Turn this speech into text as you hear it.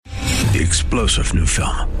The explosive new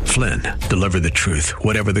film, Flynn, deliver the truth,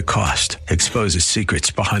 whatever the cost, exposes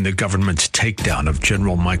secrets behind the government's takedown of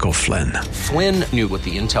General Michael Flynn. Flynn knew what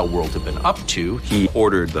the intel world had been up to. He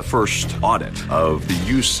ordered the first audit of the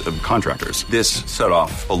use of contractors. This set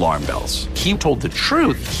off alarm bells. He told the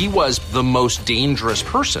truth. He was the most dangerous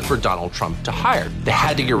person for Donald Trump to hire. They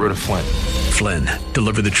had to get rid of Flynn. Flynn,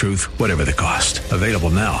 deliver the truth, whatever the cost. Available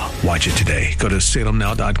now. Watch it today. Go to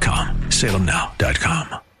salemnow.com.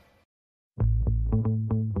 salemnow.com.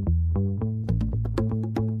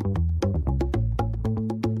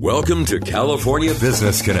 Welcome to California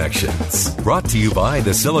Business Connections, brought to you by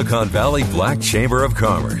the Silicon Valley Black Chamber of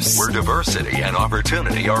Commerce, where diversity and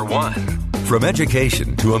opportunity are one. From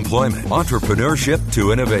education to employment, entrepreneurship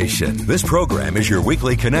to innovation, this program is your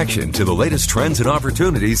weekly connection to the latest trends and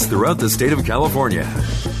opportunities throughout the state of California.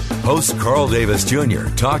 Host Carl Davis Jr.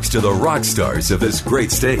 talks to the rock stars of this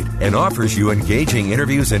great state and offers you engaging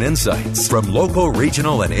interviews and insights from local,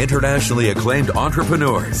 regional, and internationally acclaimed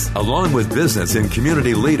entrepreneurs, along with business and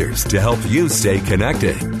community leaders to help you stay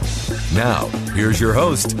connected. Now, here's your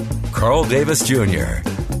host, Carl Davis Jr.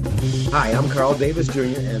 Hi, I'm Carl Davis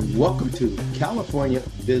Jr., and welcome to California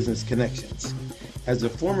Business Connections. As a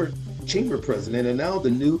former chamber president and now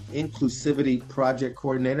the new Inclusivity Project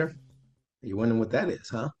Coordinator, you're wondering what that is,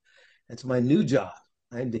 huh? That's my new job.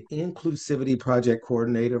 I'm the Inclusivity Project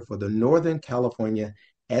Coordinator for the Northern California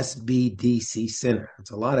SBDC Center.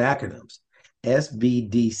 It's a lot of acronyms.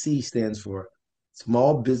 SBDC stands for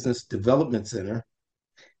Small Business Development Center.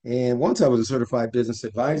 And once I was a certified business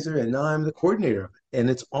advisor, and now I'm the coordinator of it. And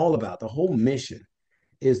it's all about, the whole mission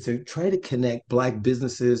is to try to connect Black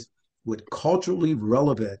businesses with culturally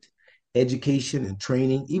relevant education and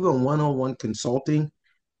training, even one-on-one consulting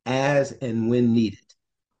as and when needed.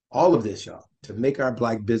 All of this, y'all, to make our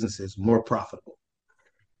Black businesses more profitable.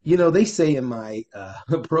 You know, they say in my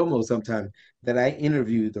promo sometimes that I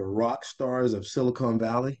interview the rock stars of Silicon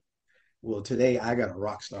Valley. Well, today I got a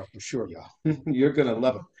rock star for sure, y'all. You're going to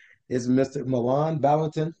love him. It's Mr. Milan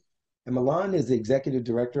Valentin. And Milan is the executive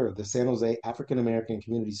director of the San Jose African American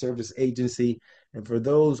Community Service Agency. And for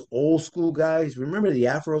those old school guys, remember the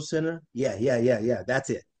Afro Center? Yeah. That's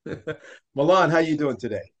it. Milan, how you doing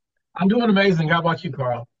today? I'm doing amazing. How about you,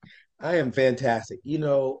 Carl? I am fantastic. You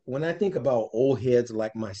know, when I think about old heads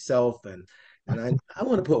like myself, and I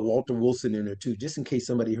want to put Walter Wilson in there too, just in case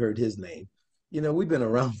somebody heard his name. You know, we've been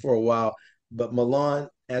around for a while, but Milan,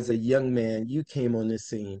 as a young man, you came on this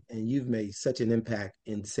scene and you've made such an impact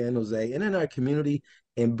in San Jose and in our community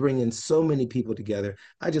and bringing so many people together.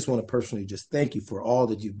 I just want to personally just thank you for all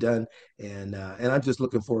that you've done. And I'm just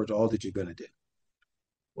looking forward to all that you're going to do.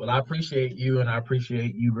 Well, I appreciate you, and I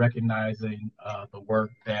appreciate you recognizing the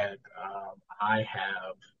work that I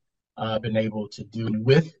have been able to do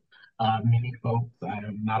with many folks. I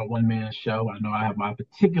am not a one-man show. I know I have my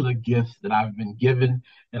particular gifts that I've been given,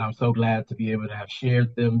 and I'm so glad to be able to have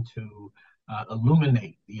shared them to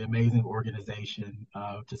illuminate the amazing organization,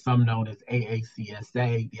 to some known as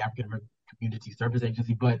AACSA, the African American Community Service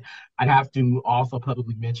Agency. But I'd have to also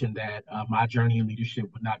publicly mention that my journey in leadership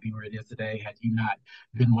would not be where it is today had you not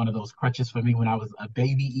been one of those crutches for me when I was a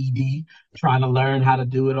baby ED trying to learn how to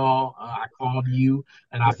do it all. I called you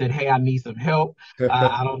and I said, hey, I need some help.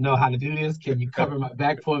 I don't know how to do this. Can you cover my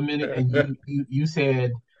back for a minute? And you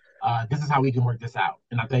said, this is how we can work this out.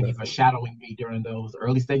 And I thank you for shadowing me during those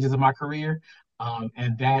early stages of my career.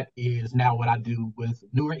 And that is now what I do with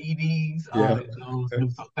newer EDs.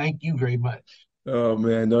 So thank you very much. Oh,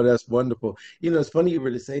 man. No, that's wonderful. You know, it's funny you were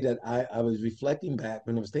to say that. I was reflecting back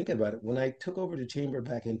when I was thinking about it. When I took over the chamber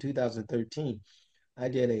back in 2013, I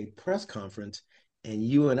did a press conference, and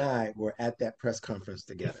you and I were at that press conference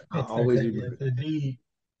together. I always remember. Yes, indeed.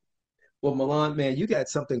 Well, Milan, man, you got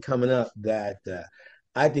something coming up that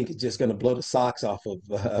I think is just going to blow the socks off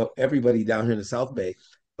of everybody down here in the South Bay.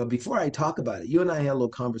 But before I talk about it, you and I had a little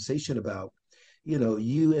conversation about, you know,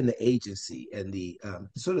 you and the agency and the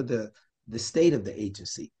sort of the state of the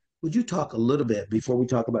agency. Would you talk a little bit before we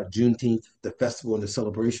talk about Juneteenth, the festival and the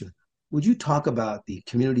celebration? Would you talk about the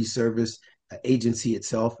community service agency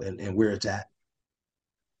itself and where it's at?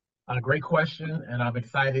 Great question, and I'm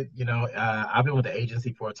excited. You know, I've been with the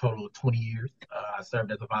agency for a total of 20 years. I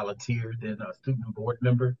served as a volunteer, then a student board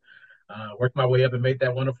member. Worked my way up and made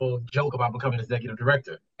that wonderful joke about becoming executive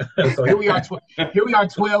director. So here we are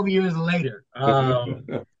 12 years later.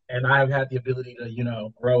 And I've had the ability to, you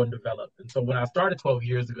know, grow and develop. And so when I started 12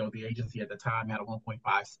 years ago, the agency at the time had a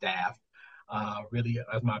 1.5 staff. Really,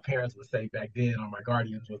 as my parents would say back then, or my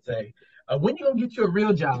guardians would say, when you gonna get you a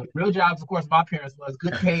real job? Real jobs, of course, my parents was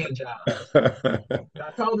good paying jobs.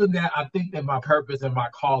 I told them that I think that my purpose and my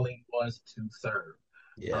calling was to serve.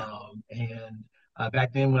 Yeah. And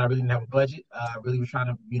back then, when I really didn't have a budget, I really was trying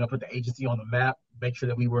to, put the agency on the map, make sure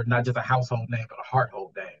that we were not just a household name, but a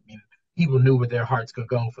hearthold name. People knew where their hearts could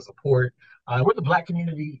go for support. Where the Black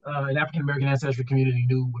community and African American ancestry community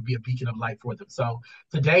knew would be a beacon of light for them. So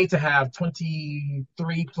today, to have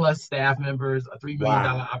 23 plus staff members, a $3 million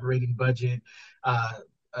operating budget,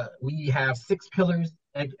 we have 6 pillars: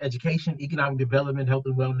 education, economic development, health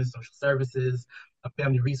and wellness, social services, a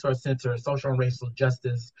family resource center, social and racial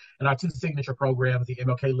justice, and our 2 signature programs, the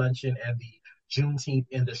MLK Luncheon and the Juneteenth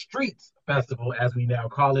in the Streets Festival, as we now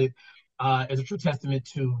call it, is a true testament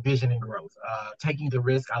to vision and growth. Taking the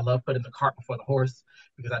risk. I love putting the cart before the horse,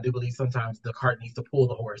 because I do believe sometimes the cart needs to pull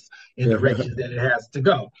the horse in directions that it has to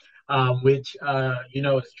go. Which,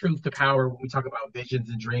 is truth to power when we talk about visions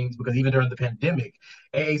and dreams, because even during the pandemic,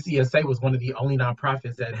 AACSA was one of the only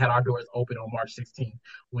nonprofits that had our doors open on March 16th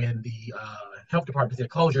when the health department said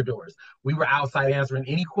close your doors. We were outside answering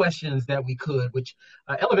any questions that we could, which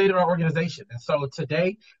elevated our organization. And so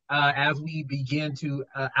today, as we begin to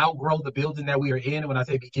outgrow the building that we are in, and when I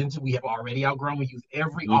say begin to, we have already outgrown. We use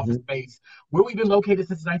every office space where we've been located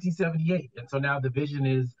since 1978. And so now the vision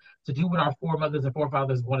is to do what our foremothers and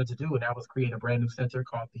forefathers wanted to do, and that was create a brand new center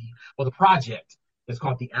called the project. It's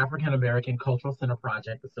called the African American Cultural Center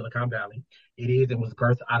Project of Silicon Valley. It is and was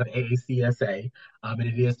birthed out of AACSA, and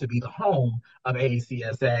it is to be the home of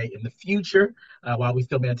AACSA in the future, while we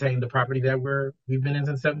still maintain the property that we've been in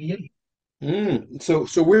since '78.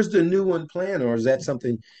 So where's the new one planned, or is that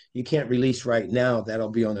something you can't release right now? That'll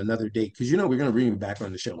be on another date, because we're going to bring you back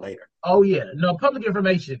on the show later. Oh yeah, no, public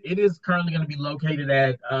information. It is currently going to be located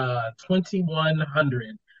at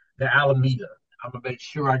 2100 the Alameda. I'm gonna make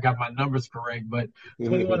sure I got my numbers correct, but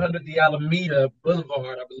 2100 the Alameda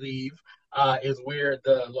Boulevard, I believe, is where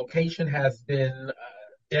the location has been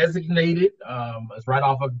designated. It's right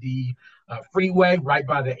off of the freeway, right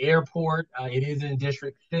by the airport. It is in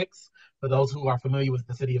District 6, for those who are familiar with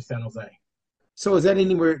the city of San Jose. So is that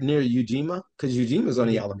anywhere near Ujima? Because Ujima's on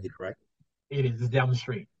the Alameda, right? It is. It's down the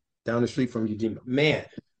street. Down the street from Ujima. Man,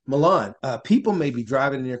 Milan, people may be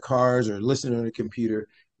driving in their cars or listening on their computer.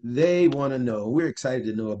 They want to know, we're excited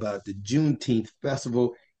to know about the Juneteenth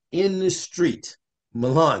Festival in the street.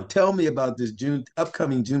 Milan, tell me about this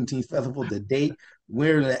upcoming Juneteenth Festival, the date,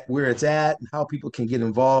 where it's at, and how people can get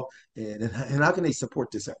involved, and how can they support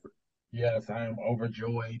this effort? Yes, I am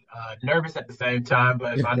overjoyed, nervous at the same time,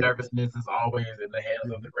 but my nervousness is always in the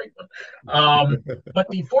hands of the great one. But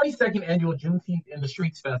the 42nd annual Juneteenth in the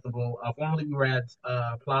Streets Festival, formerly we were at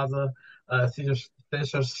Plaza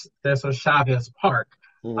Cesar Chavez Park,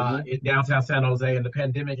 in downtown San Jose, and the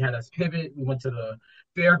pandemic had us pivot. We went to the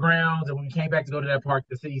fairgrounds, and when we came back to go to that park,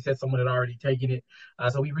 the city said someone had already taken it.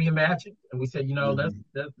 So we reimagined, and we said,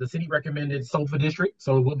 the city recommended Sofa District,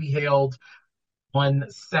 so it will be held on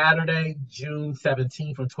Saturday, June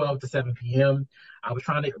 17th from 12 to 7 p.m. I was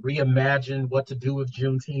trying to reimagine what to do with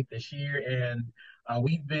Juneteenth this year, and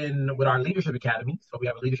we've been with our Leadership Academy. So we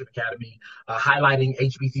have a Leadership Academy highlighting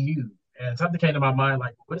HBCUs. And something came to my mind,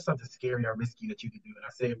 like, what is something scary or risky that you could do? And I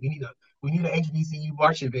said, we need an HBCU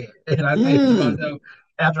marching band. And I said to myself,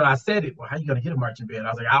 after I said it, well, how are you going to get a marching band?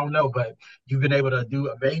 I was like, I don't know, but you've been able to do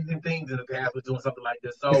amazing things in the past with doing something like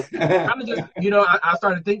this. So kind of just, I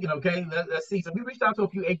started thinking, okay, let's see. So we reached out to a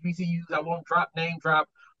few HBCUs. I won't name drop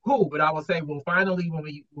who, but I will say, well, finally, when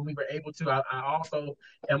we were able to, I also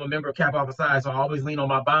am a member of Kappa Alpha Psi, so I always lean on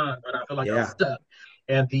my bond, but I feel like I'm stuck.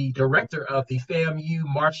 And the director of the FAMU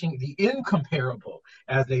Marching, the incomparable,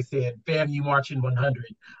 as they said, FAMU Marching 100,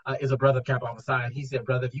 is a brother of Kappa Alpha Psi. And he said,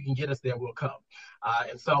 brother, if you can get us there, we'll come.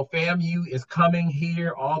 And so FAMU is coming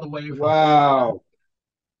here all the way from wow.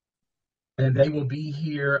 And they will be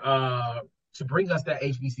here to bring us that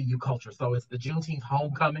HBCU culture. So it's the Juneteenth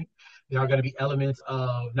homecoming. There are going to be elements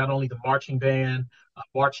of not only the marching band,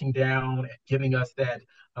 marching down and giving us that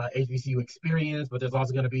HBCU experience, but there's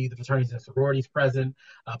also going to be the fraternities and sororities present,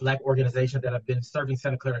 Black organizations that have been serving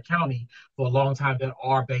Santa Clara County for a long time that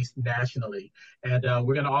are based nationally. And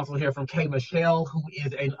we're going to also hear from Kay Michelle, who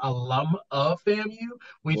is an alum of FAMU,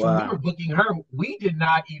 which when we were booking her, we did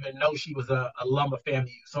not even know she was an alum of FAMU.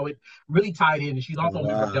 So it really tied in. And she's also a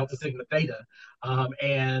member of Delta Sigma Theta.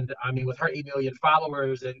 And I mean, with her 8 million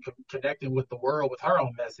followers and connecting with the world with her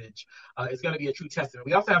own message, it's going to be a true testament.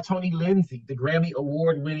 We also have Tony Lindsay, the Grammy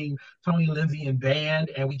Award-winning Tony Lindsay and band,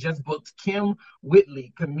 and we just booked Kim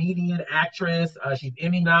Whitley, comedian, actress. She's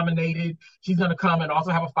Emmy nominated. She's going to come and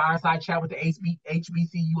also have a fireside chat with the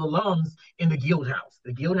HBCU alums in the Guild House.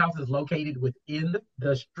 The Guild House is located within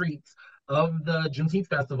the streets of the Juneteenth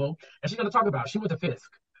Festival, and she's going to talk about. She went to Fisk.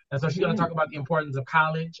 And so she's going to talk about the importance of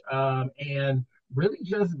college and really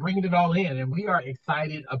just bringing it all in. And we are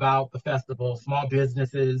excited about the festival. Small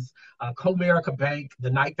businesses, Comerica Bank, the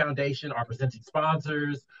Knight Foundation are presenting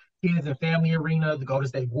sponsors. Kids and Family Arena, the Golden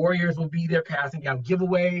State Warriors will be there passing out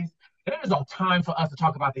giveaways. And there's no time for us to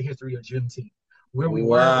talk about the history of Juneteenth, where we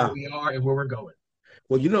were, where we are, and where we're going.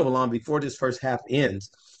 Well, Milan, before this first half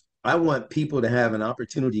ends, I want people to have an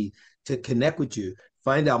opportunity to connect with you,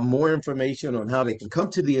 find out more information on how they can come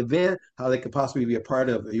to the event, how they could possibly be a part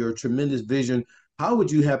of your tremendous vision. How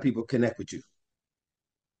would you have people connect with you?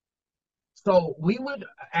 So we would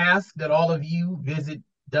ask that all of you visit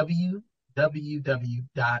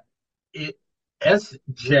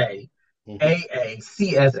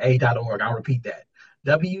www.sjaacsa.org. I'll repeat that.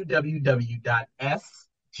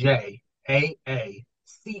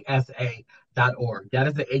 www.sjaacsa.org. That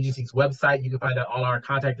is the agency's website. You can find out all our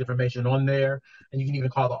contact information on there, and you can even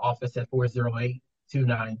call the office at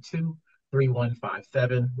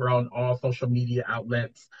 408-292-3157. We're on all social media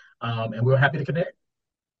outlets, and we're happy to connect.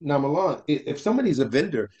 Now, Milan, if somebody's a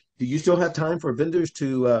vendor, do you still have time for vendors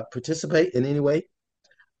to participate in any way?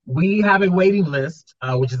 We have a waiting list,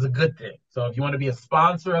 which is a good thing. So if you want to be a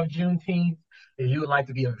sponsor of Juneteenth, if you would like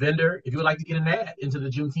to be a vendor, if you would like to get an ad into the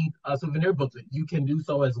Juneteenth souvenir booklet, you can do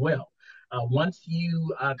so as well. Once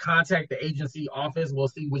you contact the agency office, we'll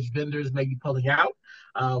see which vendors may be pulling out,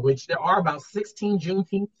 which there are about 16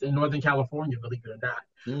 Juneteenths in Northern California, believe it or not.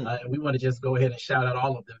 And we want to just go ahead and shout out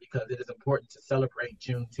all of them because it is important to celebrate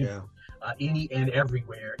Juneteenth any and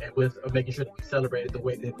everywhere, and with making sure that we celebrate it the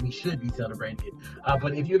way that we should be celebrating it.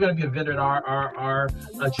 But if you're going to be a vendor at our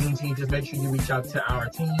Juneteenth, just make sure you reach out to our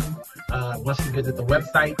team once you visit the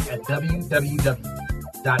website at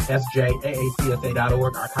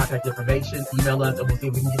www.sjaacsa.org. Our contact information, email us, and we'll see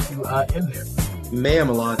if we can get you in there. Man,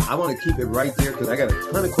 Milan, I want to keep it right there because I got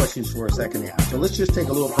a ton of questions for a second half. So let's just take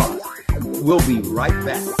a little pause. We'll be right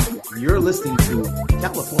back. You're listening to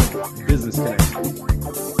California Business Connection.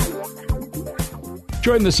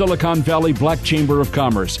 Join the Silicon Valley Black Chamber of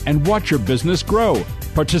Commerce and watch your business grow.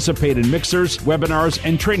 Participate in mixers, webinars,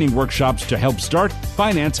 and training workshops to help start,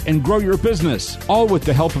 finance, and grow your business, all with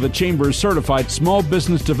the help of the Chamber's certified Small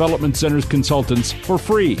Business Development Center's consultants for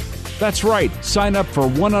free. That's right. Sign up for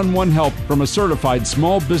one-on-one help from a certified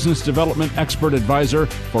small business development expert advisor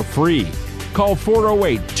for free. Call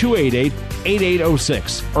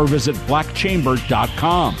 408-288-8806 or visit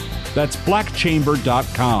blackchamber.com. That's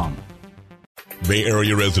blackchamber.com. Bay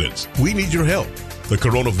Area residents, we need your help. The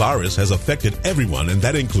coronavirus has affected everyone, and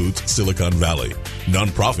that includes Silicon Valley.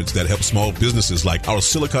 Nonprofits that help small businesses like our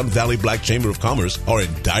Silicon Valley Black Chamber of Commerce are in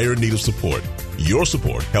dire need of support. Your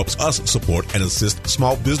support helps us support and assist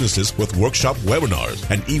small businesses with workshop webinars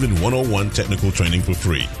and even one-on-one technical training for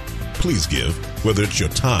free. Please give, whether it's your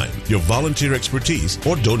time, your volunteer expertise,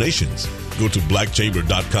 or donations. Go to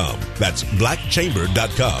blackchamber.com. That's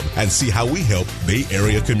blackchamber.com and see how we help Bay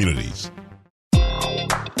Area communities.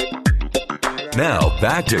 Now,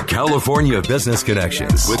 back to California Business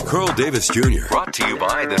Connections with Carl Davis Jr. Brought to you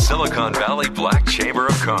by the Silicon Valley Black Chamber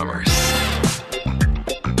of Commerce.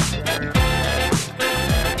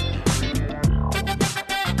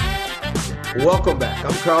 Welcome back.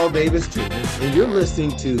 I'm Carl Davis Jr., and you're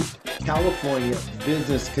listening to California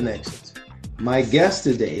Business Connections. My guest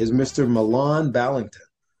today is Mr. Milan Ballington.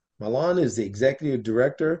 Milan is the Executive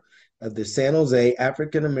Director of the San Jose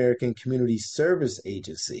African American Community Service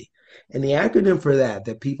Agency. And the acronym for that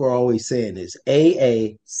people are always saying is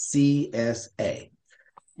AACSA.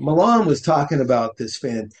 Milan was talking about this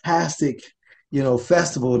fantastic,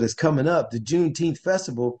 festival that's coming up, the Juneteenth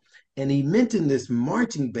Festival, and he mentioned this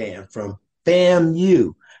marching band from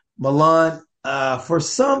FAMU. Milan, for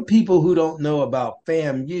some people who don't know about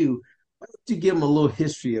FAMU, why don't you give them a little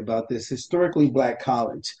history about this historically Black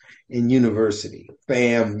college and university,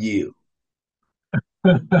 FAMU?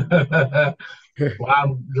 Well,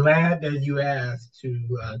 I'm glad that you asked to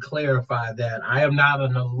clarify that. I am not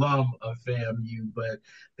an alum of FAMU, but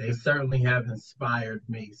they certainly have inspired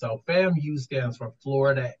me. So FAMU stands for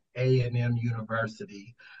Florida A&M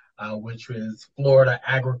University, which is Florida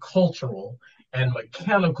Agricultural and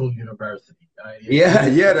Mechanical University.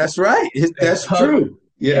 That's right. That's true.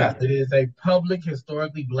 Yeah. It is a public,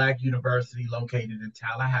 historically Black university located in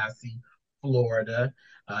Tallahassee, Florida.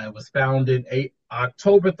 It was founded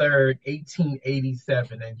October 3rd,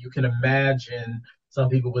 1887. And you can imagine some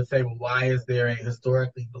people would say, well, why is there a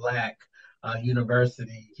historically Black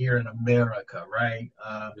university here in America, right?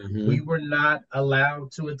 We were not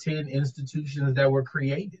allowed to attend institutions that were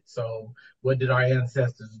created. So what did our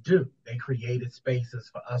ancestors do? They created spaces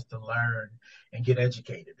for us to learn and get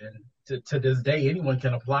educated. And to this day, anyone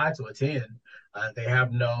can apply to attend. They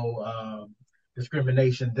have no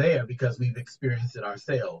discrimination there because we've experienced it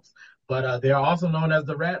ourselves. But they're also known as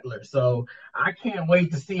the Rattlers. So I can't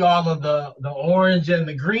wait to see all of the orange and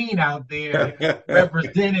the green out there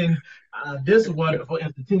representing this wonderful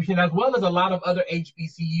institution, as well as a lot of other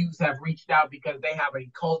HBCUs have reached out because they have a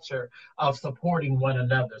culture of supporting one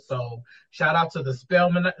another. So shout out to the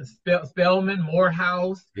Spelman,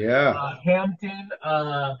 Morehouse, Hampton,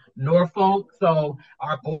 Norfolk. So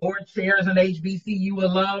our board chair is an HBCU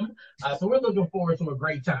alum. So we're looking forward to a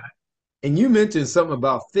great time. And you mentioned something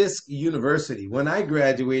about Fisk University. When I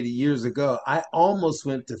graduated years ago, I almost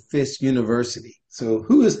went to Fisk University. So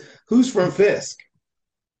who's from Fisk?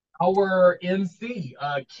 Our MC,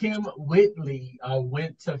 Kim Whitley,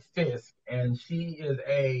 went to Fisk, and she is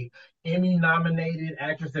a Emmy-nominated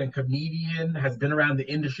actress and comedian, has been around the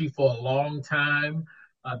industry for a long time.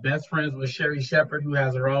 Best friends with Sherry Shepherd, who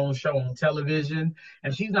has her own show on television.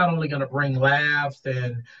 And she's not only going to bring laughs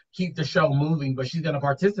and keep the show moving, but she's going to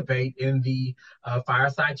participate in the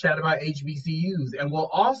fireside chat about HBCUs. And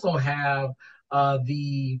we'll also have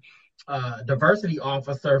the diversity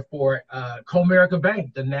officer for Comerica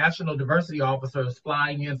Bank, the national diversity officer, is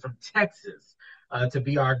flying in from Texas to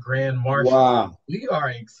be our grand marshal. Wow. We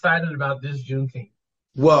are excited about this Juneteenth.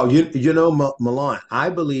 Well, you know, Milan, I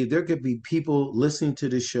believe there could be people listening to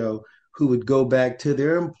the show who would go back to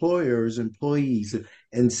their employers, employees,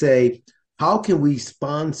 and say, how can we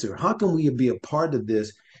sponsor? How can we be a part of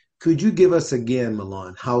this? Could you give us again,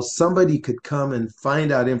 Milan, how somebody could come and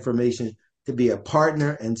find out information to be a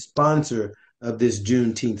partner and sponsor of this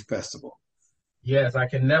Juneteenth festival? Yes, I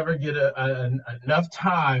can never get enough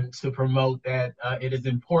time to promote that. It is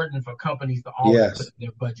important for companies to always put in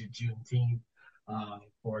their budget Juneteenth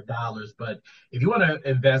for dollars. But if you want to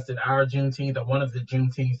invest in our Juneteenth or one of the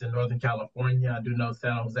Juneteenths in Northern California, I do know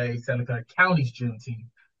San Jose, Santa Clara County's Juneteenth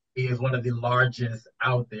is one of the largest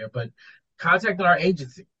out there. But contact our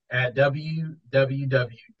agency at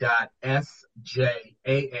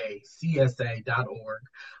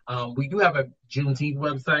www.sjaacsa.org. We do have a Juneteenth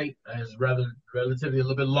website. It's relatively a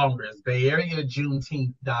little bit longer. It's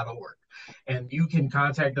BayAreaJuneteenth.org. And you can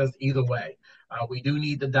contact us either way. We do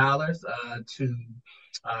need the dollars to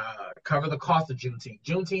cover the cost of Juneteenth.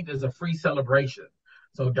 Juneteenth is a free celebration.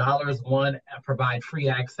 So dollars, one, provide free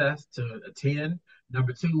access to attend.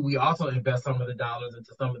 Number two, we also invest some of the dollars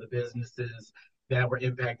into some of the businesses that were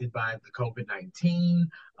impacted by the COVID-19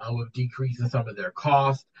 with decreasing some of their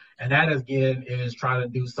costs. And that, again, is trying to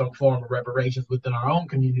do some form of reparations within our own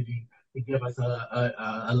community to give us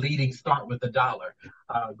a leading start with the dollar.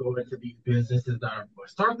 Go into these businesses that are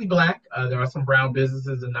historically Black. There are some brown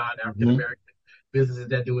businesses and non-African American businesses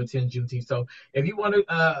that do attend Juneteenth. So if you want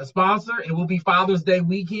to sponsor, it will be Father's Day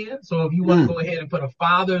weekend. So if you want to go ahead and put a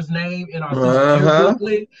father's name in our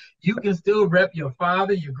booklet, you can still rep your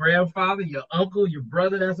father, your grandfather, your uncle, your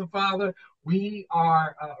brother that's a father. We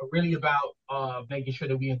are really about making sure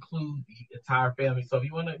that we include the entire family. So if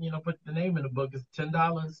you want to, put the name in the book, it's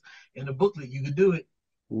 $10 in the booklet. You can do it.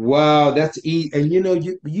 Wow, that's easy. And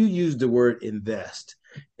you used the word invest.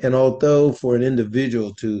 And although for an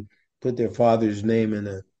individual to put their father's name in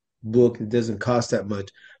a book, it doesn't cost that much.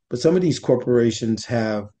 But some of these corporations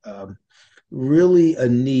have really a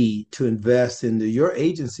need to invest into your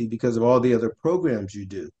agency because of all the other programs you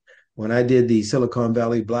do. When I did the Silicon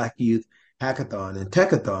Valley Black Youth Hackathon and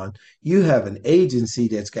Techathon, you have an agency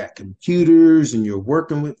that's got computers and you're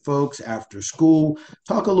working with folks after school.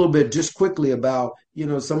 Talk a little bit just quickly about,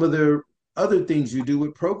 some of the other things you do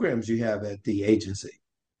with programs you have at the agency.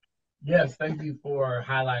 Yes, thank you for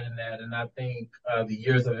highlighting that. And I think the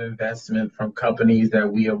years of investment from companies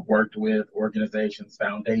that we have worked with, organizations,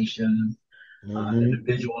 foundations,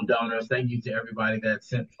 individual donors, thank you to everybody that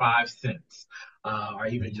sent 5 cents or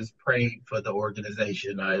even just prayed for the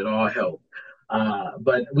organization. It all helped.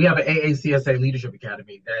 But we have an AACSA Leadership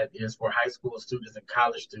Academy that is for high school students and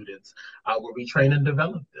college students where we train and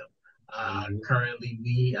develop them. Currently,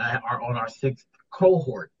 we are on our 6th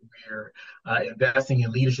cohort. We're investing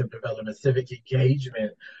in leadership development, civic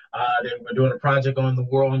engagement. Then we're doing a project on the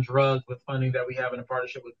war on drugs with funding that we have in a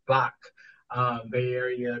partnership with BAC, Bay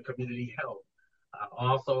Area Community Health.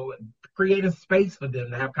 Also creating space for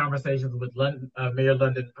them to have conversations with Mayor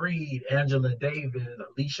London Breed, Angela Davis,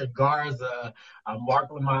 Alicia Garza,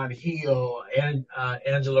 Mark Lamont Hill, and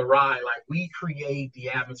Angela Rye. Like, we create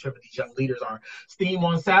the atmosphere for these young leaders. Our STEAM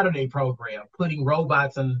on Saturday program, putting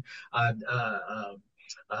robots and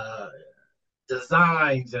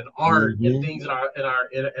designs and art and things in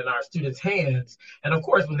our students' hands. And of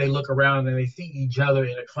course, when they look around and they see each other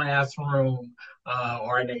in a classroom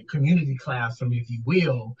or in a community classroom, if you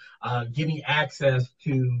will, getting access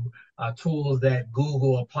to tools that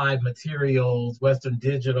Google, Applied Materials, Western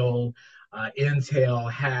Digital, Intel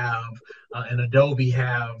have, and Adobe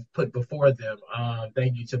have put before them.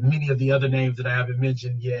 Thank you to many of the other names that I haven't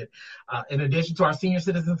mentioned yet. In addition to our Senior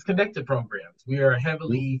Citizens Connected programs, we are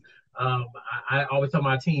heavily, I always tell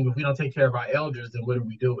my team, if we don't take care of our elders, then what are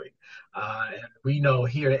we doing? And we know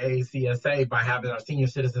here at AACSA, by having our senior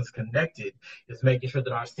citizens connected, is making sure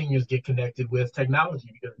that our seniors get connected with technology,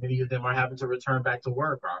 because many of them are having to return back to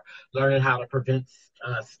work or learning how to prevent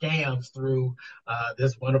scams through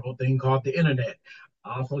this wonderful thing called the internet.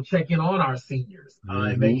 Also checking on our seniors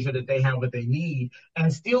and making sure that they have what they need,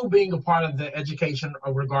 and still being a part of the education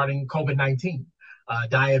regarding COVID-19.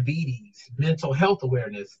 Diabetes, mental health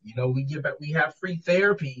awareness. You know, we have free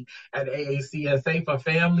therapy at AACSA for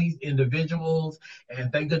families, individuals, and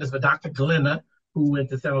thank goodness for Dr. Glenna, who went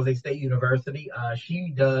to San Jose State University.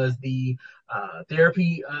 She does the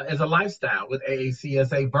therapy as a lifestyle with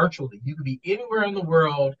AACSA virtually. You can be anywhere in the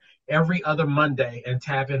world every other Monday and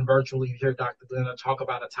tap in virtually to hear Dr. Glenna talk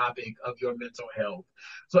about a topic of your mental health.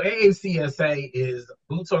 So AACSA is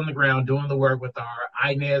boots on the ground doing the work with our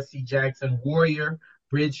Inez C. Jackson Warrior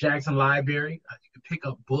Bridge Jackson Library. You can pick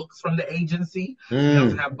up books from the agency. We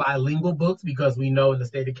also have bilingual books, because we know in the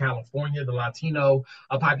state of California, the Latino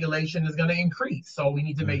population is going to increase. So we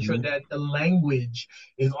need to make sure that the language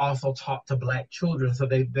is also taught to Black children so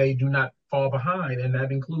they do not fall behind. And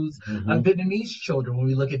that includes Vietnamese children when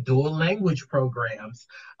we look at dual language programs.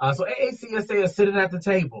 So AACSA is sitting at the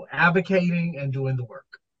table, advocating and doing the work.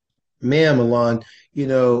 Man, Milan,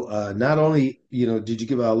 not only, did you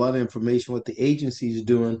give out a lot of information what the agency is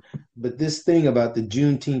doing, but this thing about the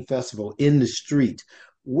Juneteenth festival in the street,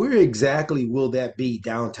 where exactly will that be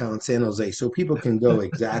downtown San Jose so people can go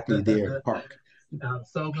exactly there and park? I'm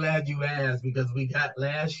so glad you asked, because we got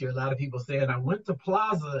last year a lot of people saying, I went to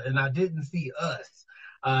Plaza and I didn't see us.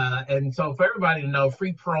 And so for everybody to know,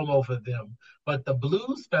 free promo for them. But the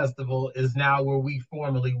Blues Festival is now where we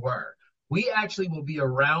formerly were. We actually will be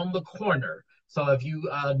around the corner. So if you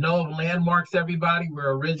know of landmarks, everybody,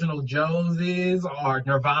 where Original Joe's is, or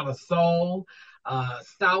Nirvana Soul,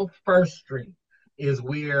 South 1st Street is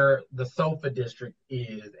where the Sofa District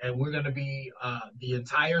is. And we're going to be the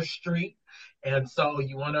entire street. And so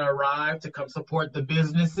you want to arrive to come support the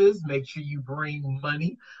businesses. Make sure you bring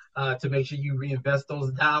money to make sure you reinvest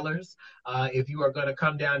those dollars. If you are going to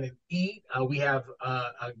come down and eat, we have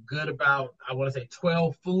a good about,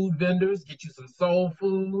 12 food vendors. Get you some soul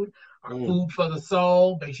food, or food for the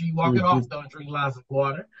soul. Make sure you walk it off. Don't drink lots of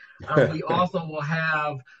water. We also will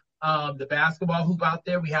have the basketball hoop out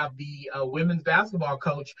there. We have the women's basketball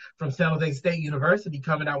coach from San Jose State University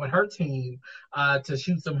coming out with her team to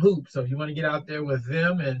shoot some hoops. So if you want to get out there with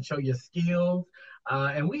them and show your skills.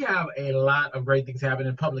 And we have a lot of great things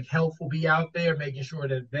happening. Public health will be out there, making sure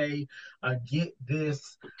that they get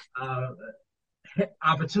this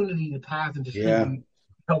opportunity to pass and distribute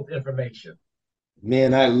health information.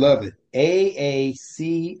 Man, I love it.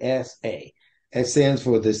 AACSA. That stands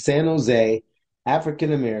for the San Jose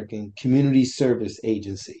African American Community Service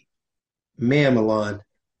Agency. Man, Milan,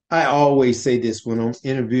 I always say this when I'm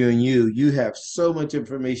interviewing you. You have so much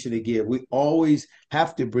information to give. We always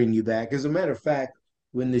have to bring you back. As a matter of fact,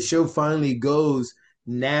 when the show finally goes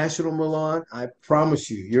national, Milan, I promise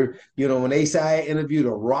you, when they say I interview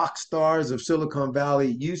the rock stars of Silicon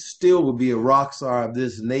Valley, you still will be a rock star of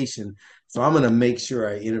this nation. So I'm going to make sure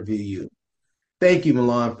I interview you. Thank you,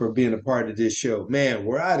 Milan, for being a part of this show. Man,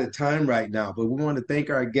 we're out of time right now, but we want to thank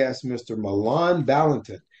our guest, Mr. Milan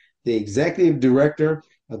Valentin, the Executive Director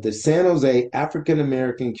of the San Jose African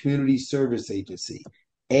American Community Service Agency,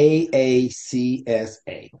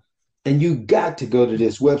 AACSA. And you got to go to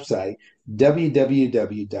this website,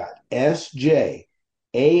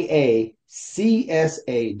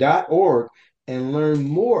 www.sjaaccsa.org, and learn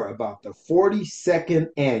more about the 42nd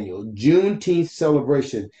annual Juneteenth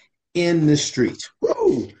celebration in the street.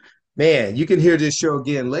 Woo! Man, you can hear this show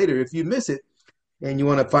again later if you miss it and you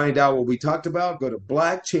want to find out what we talked about. Go to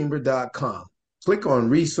blackchamber.com. Click on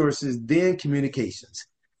resources, then communications.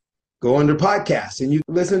 Go under podcasts and you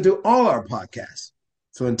can listen to all our podcasts.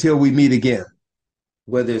 So until we meet again,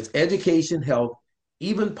 whether it's education, health,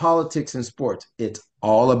 even politics and sports, it's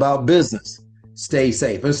all about business. Stay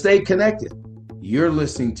safe and stay connected. You're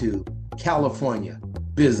listening to California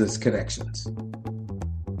Business Connections.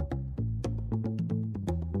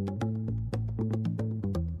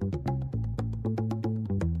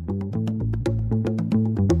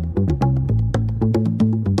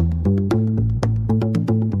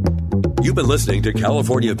 You've been listening to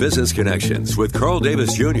California Business Connections with Carl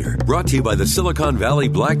Davis Jr., brought to you by the Silicon Valley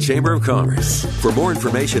Black Chamber of Commerce. For more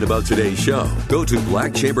information about today's show, go to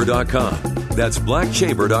blackchamber.com. That's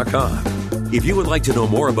blackchamber.com. If you would like to know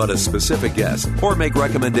more about a specific guest or make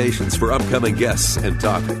recommendations for upcoming guests and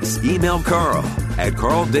topics, email Carl at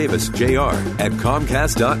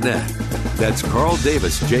carldavisjr@comcast.net. That's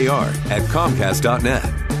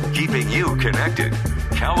carldavisjr@comcast.net. Keeping you connected.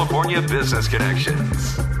 California Business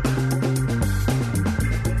Connections.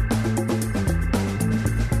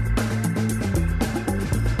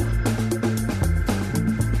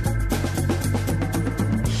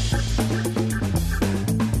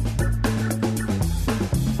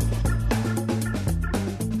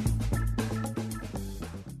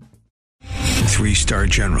 Three-star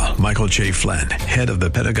General Michael J. Flynn, head of the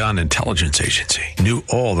Pentagon Intelligence Agency, knew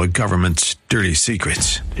all the government's dirty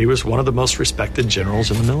secrets. He was one of the most respected generals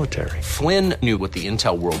in the military. Flynn knew what the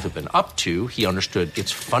intel world had been up to. He understood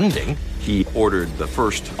its funding. He ordered the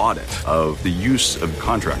first audit of the use of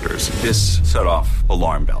contractors. This set off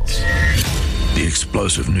alarm bells. The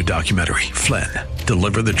explosive new documentary, Flynn,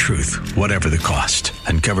 Deliver the Truth, Whatever the Cost,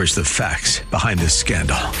 uncovers the facts behind this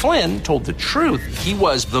scandal. Flynn told the truth. He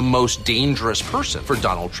was the most dangerous person for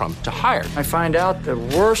Donald Trump to hire. I find out the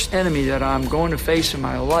worst enemy that I'm going to face in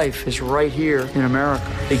my life is right here in America.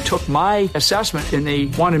 They took my assessment and they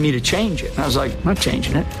wanted me to change it. And I was like, I'm not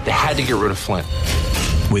changing it. They had to get rid of Flynn.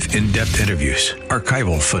 With in-depth interviews,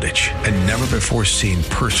 archival footage, and never-before-seen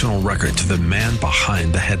personal records of the man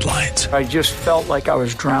behind the headlines. I just felt like I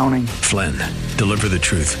was drowning. Flynn, Deliver the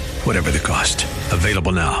Truth, Whatever the Cost.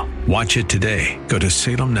 Available now. Watch it today. Go to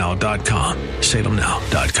salemnow.com.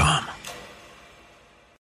 salemnow.com.